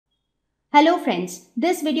Hello friends,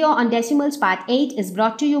 this video on decimals part 8 is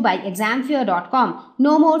brought to you by examfear.com.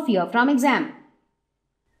 No more fear from exam.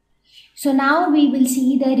 So now we will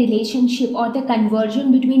see the relationship or the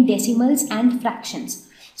conversion between decimals and fractions.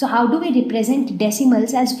 So how do we represent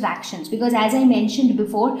decimals as fractions? Because as I mentioned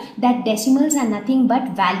before that decimals are nothing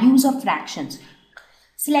but values of fractions.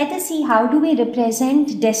 So let us see how do we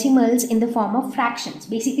represent decimals in the form of fractions.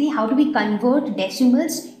 Basically, how do we convert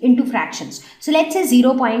decimals into fractions? So let's say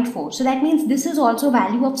 0.4. So that means this is also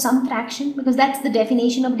value of some fraction because that's the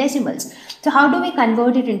definition of decimals. So how do we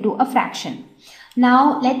convert it into a fraction?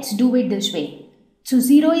 Now let's do it this way. So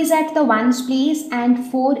 0 is at the ones place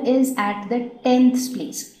and 4 is at the tenths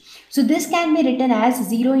place. So this can be written as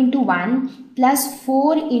 0 into 1 plus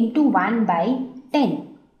 4 into 1 by 10.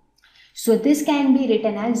 So this can be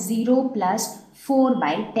written as 0 plus 4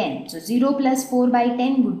 by 10. So 0 plus 4 by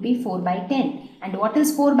 10 would be 4 by 10. And what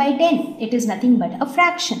is 4 by 10? It is nothing but a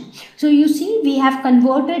fraction. So you see we have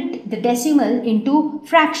converted the decimal into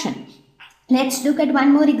fraction. Let's look at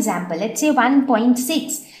one more example. Let's say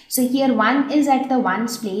 1.6. So here 1 is at the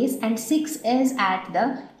ones place and 6 is at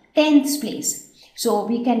the tenths place. So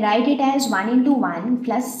we can write it as 1 into 1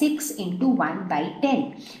 plus 6 into 1 by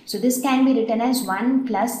 10. So this can be written as 1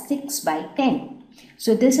 plus 6 by 10.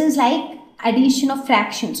 So this is like addition of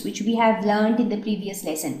fractions which we have learned in the previous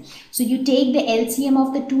lesson. So you take the LCM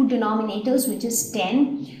of the two denominators which is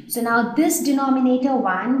 10. So now this denominator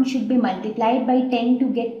 1 should be multiplied by 10 to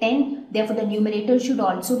get 10. Therefore the numerator should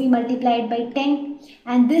also be multiplied by 10.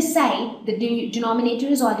 And this side the denominator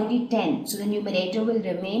is already 10. So the numerator will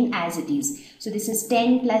remain as it is. So this is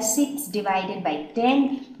 10 plus 6 divided by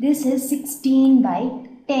 10. This is 16 by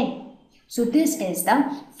 10. So this is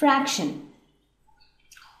the fraction.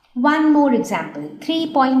 One more example,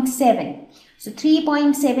 3.7. So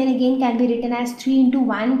 3.7 again can be written as 3 into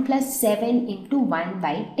 1 plus 7 into 1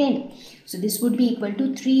 by 10. So this would be equal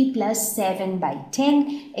to 3 plus 7 by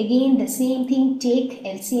 10. Again the same thing, take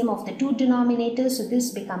LCM of the two denominators. So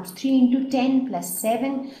this becomes 3 into 10 plus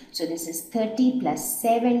 7. So this is 30 plus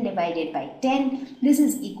 7 divided by 10. This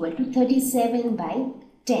is equal to 37 by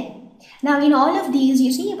 10. Now in all of these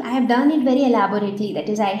you see I have done it very elaborately, that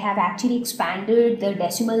is I have actually expanded the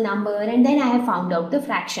decimal number and then I have found out the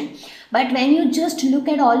fraction. But when you just look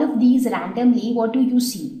at all of these randomly, what do you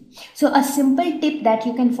see? So a simple tip that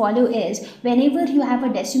you can follow is whenever you have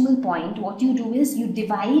a decimal point, what you do is you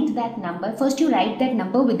divide that number. First you write that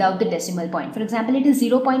number without the decimal point. For example, it is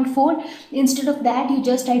 0.4. Instead of that you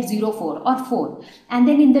just write 0.4 or 4. And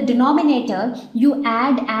then in the denominator you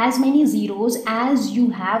add as many zeros as you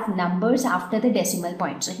have numbers after the decimal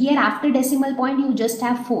point. So here after decimal point you just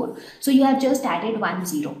have 4. So you have just added 1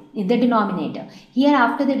 0 in the denominator. Here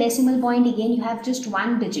after the decimal point again you have just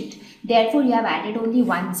one digit. Therefore you have added only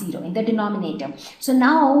 1 0 in the denominator. So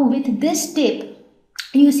now with this tip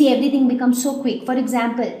you see everything becomes so quick. For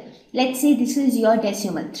example, let's say this is your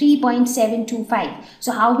decimal 3.725.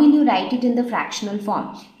 So how will you write it in the fractional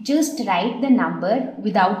form? Just write the number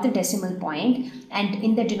without the decimal point and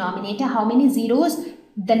in the denominator how many zeros,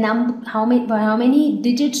 the number, how many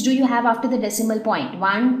digits do you have after the decimal point?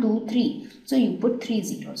 1, 2, 3. So you put 3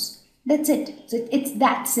 zeros. That's it. So it's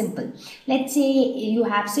that simple. Let's say you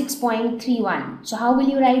have 6.31. So how will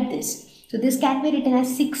you write this? So this can be written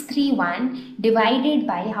as 631 divided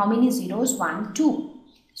by how many zeros? 1, 2.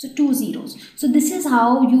 So 2 zeros. So this is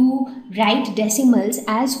how you write decimals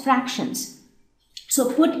as fractions.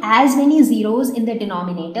 So put as many zeros in the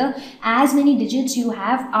denominator, as many digits you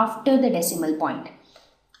have after the decimal point.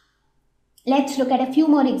 Let's look at a few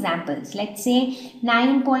more examples. Let's say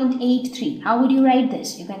 9.83. How would you write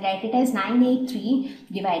this? You can write it as 983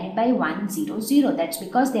 divided by 100. That's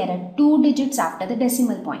because there are 2 digits after the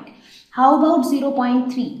decimal point. How about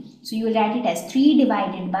 0.3? So you will write it as 3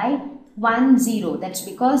 divided by 10. That's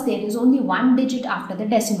because there is only 1 digit after the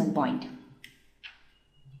decimal point.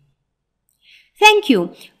 Thank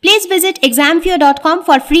you. Please visit examfear.com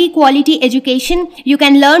for free quality education. You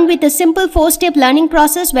can learn with a simple 4-step learning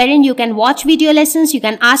process wherein you can watch video lessons, you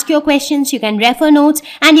can ask your questions, you can refer notes,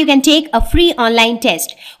 and you can take a free online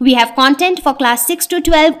test. We have content for class 6 to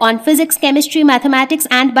 12 on physics, chemistry, mathematics,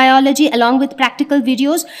 and biology along with practical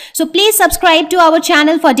videos. So please subscribe to our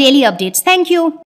channel for daily updates. Thank you.